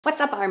What's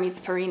up, Army?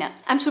 It's Farina.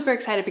 I'm super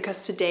excited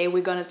because today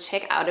we're gonna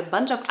check out a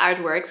bunch of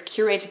artworks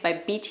curated by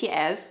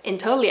BTS in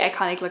totally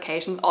iconic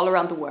locations all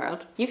around the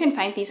world. You can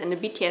find these in the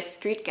BTS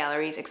Street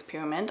Galleries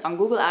experiment on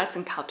Google Arts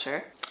and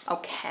Culture.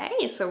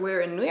 Okay, so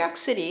we're in New York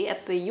City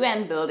at the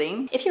UN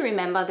building. If you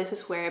remember, this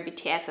is where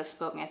BTS has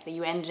spoken at the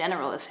UN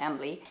General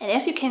Assembly. And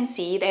as you can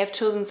see, they have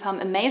chosen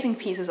some amazing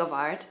pieces of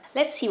art.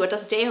 Let's see, what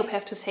does J-Hope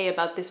have to say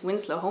about this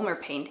Winslow Homer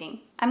painting?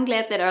 I'm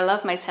glad that our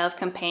Love Myself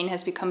campaign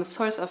has become a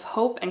source of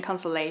hope and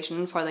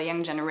consolation for the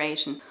young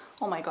generation.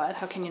 Oh my god,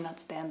 how can you not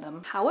stand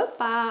them? How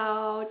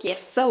about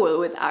Yes Soul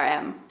with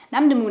RM?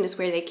 Nam the Moon is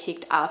where they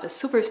kicked off a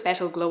super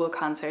special global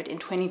concert in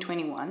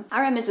 2021.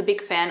 RM is a big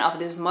fan of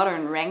this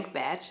modern rank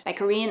badge by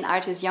Korean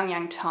artist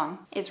Young Tong.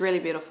 It's really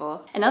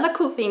beautiful. Another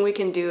cool thing we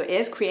can do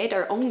is create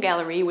our own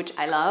gallery, which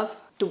I love,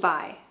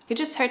 Dubai. You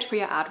just search for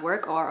your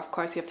artwork or of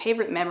course your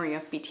favorite memory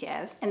of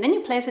BTS, and then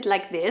you place it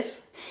like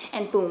this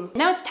and boom.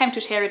 Now it's time to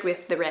share it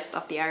with the rest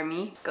of the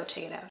army. Go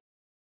check it out.